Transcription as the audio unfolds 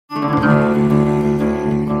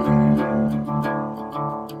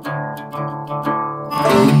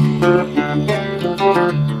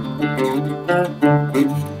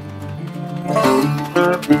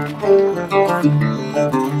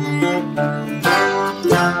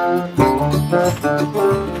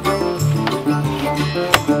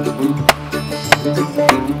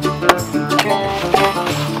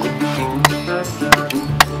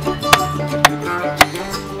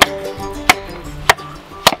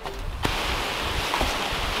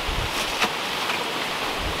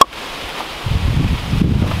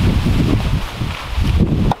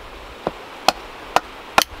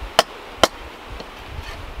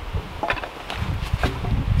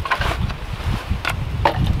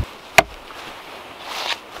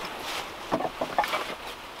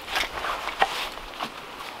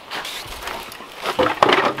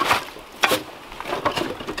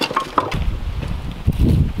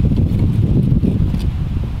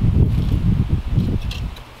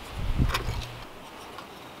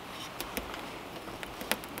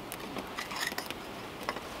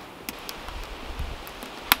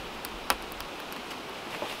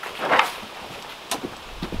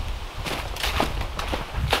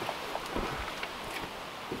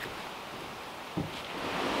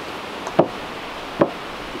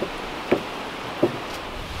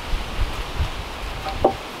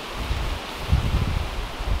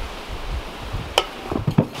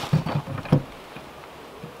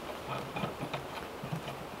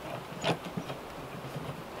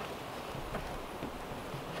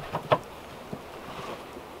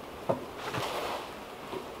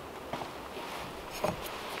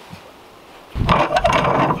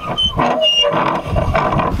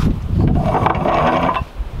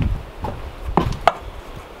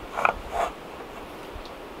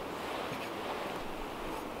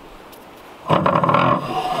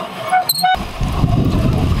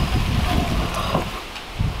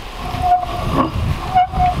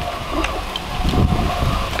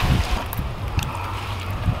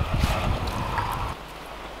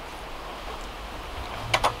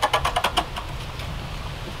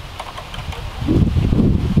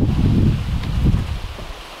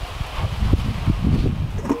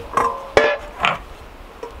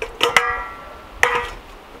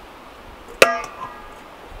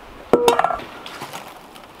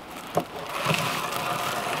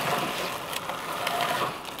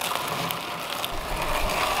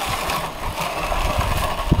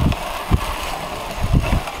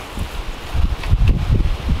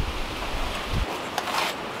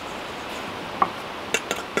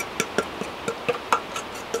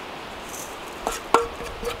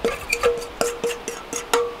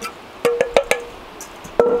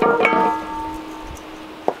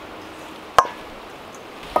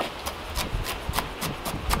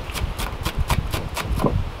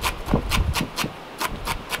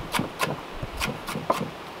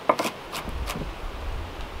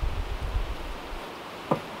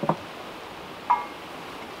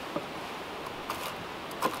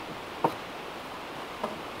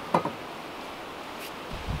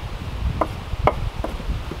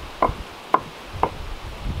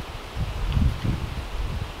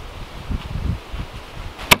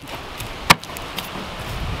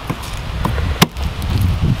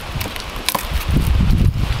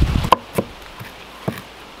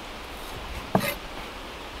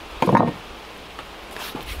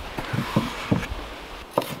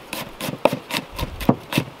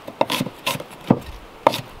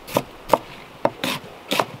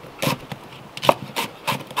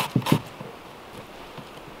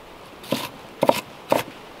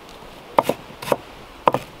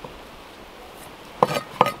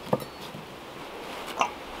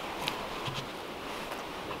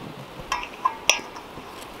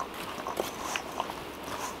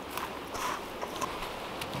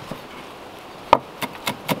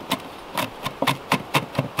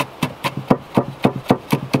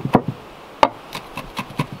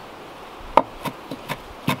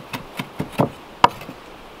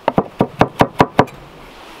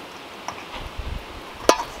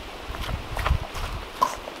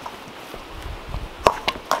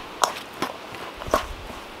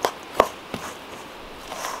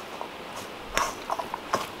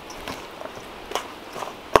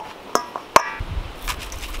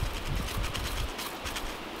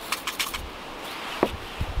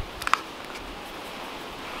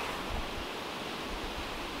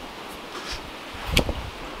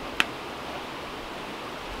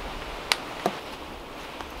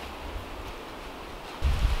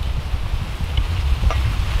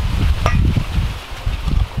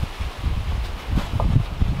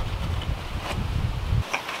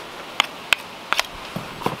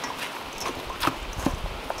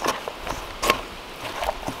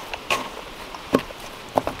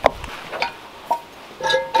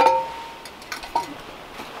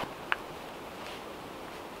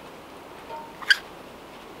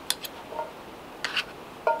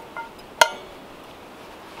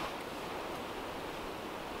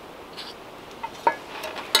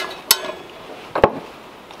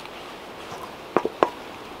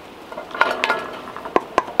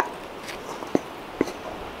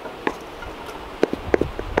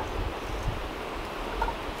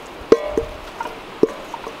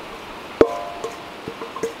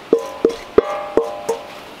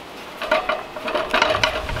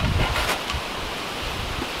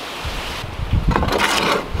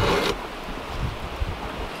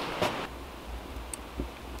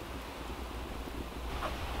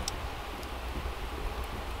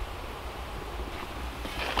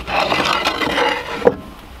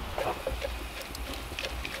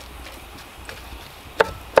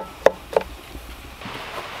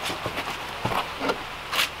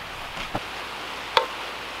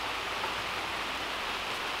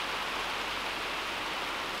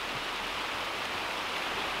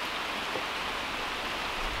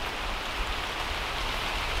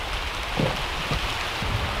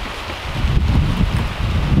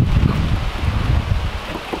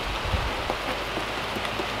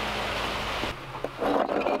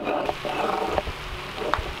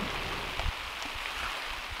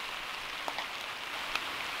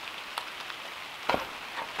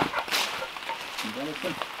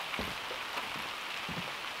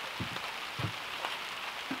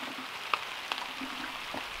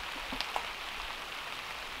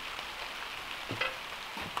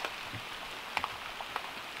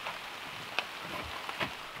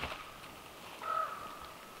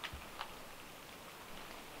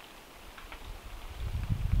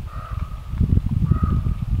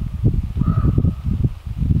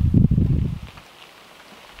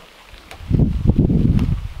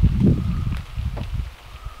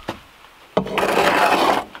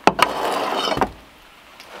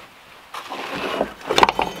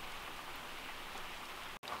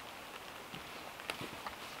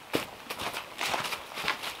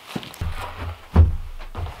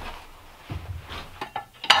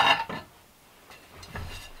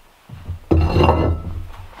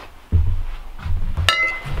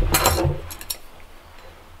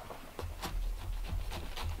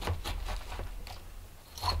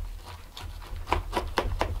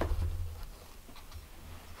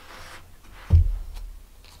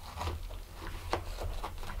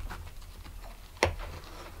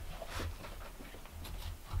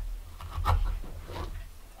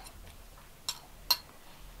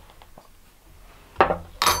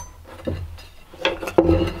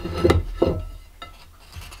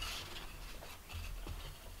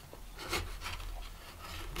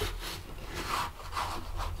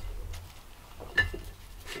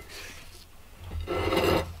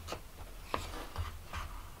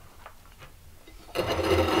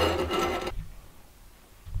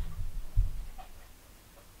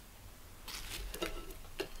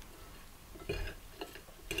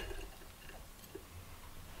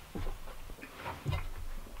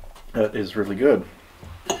That is really good.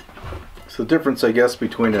 So the difference, I guess,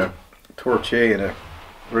 between a tortiere and a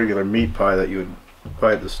regular meat pie that you would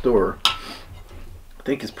buy at the store, I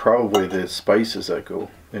think, is probably the spices that go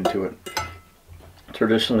into it.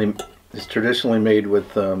 It's traditionally made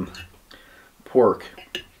with pork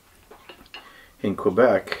in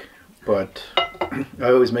Quebec, but I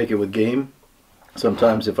always make it with game.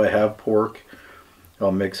 Sometimes if I have pork,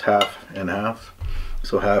 I'll mix half and half.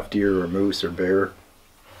 So half deer or moose or bear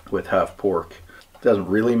with half pork. It doesn't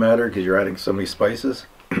really matter because you're adding so many spices.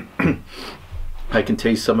 I can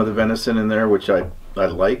taste some of the venison in there, which I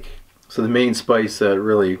like. So the main spice that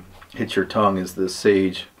really hits your tongue is the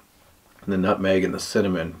sage and the nutmeg and the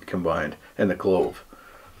cinnamon combined, and the clove.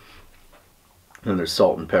 And there's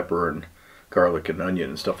salt and pepper and garlic and onion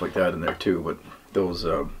and stuff like that in there too, but those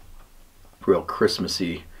real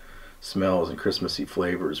Christmassy smells and Christmassy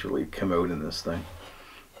flavors really come out in this thing.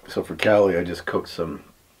 So for Callie, I just cooked some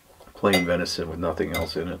plain venison with nothing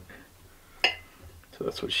else in it. So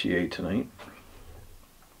that's what she ate tonight.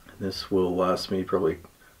 This will last me probably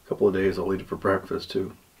a couple of days. I'll eat it for breakfast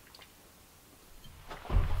too.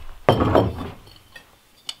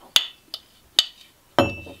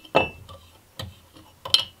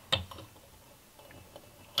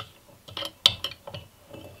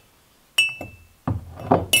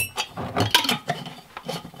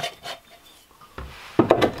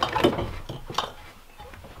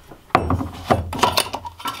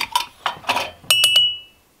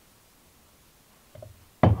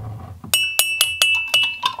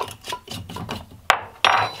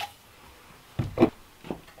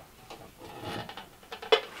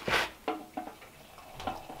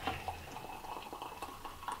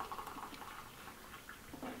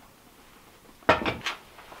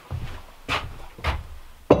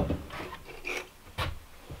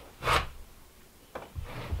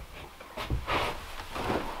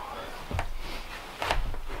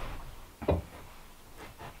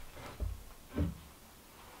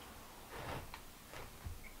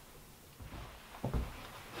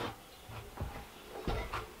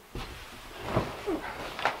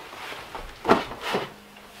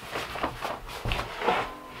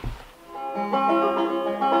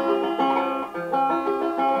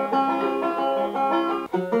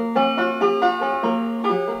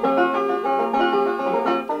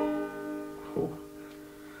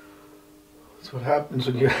 That's what happens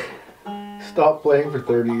when you stop playing for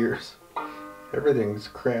 30 years. Everything's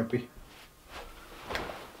crampy.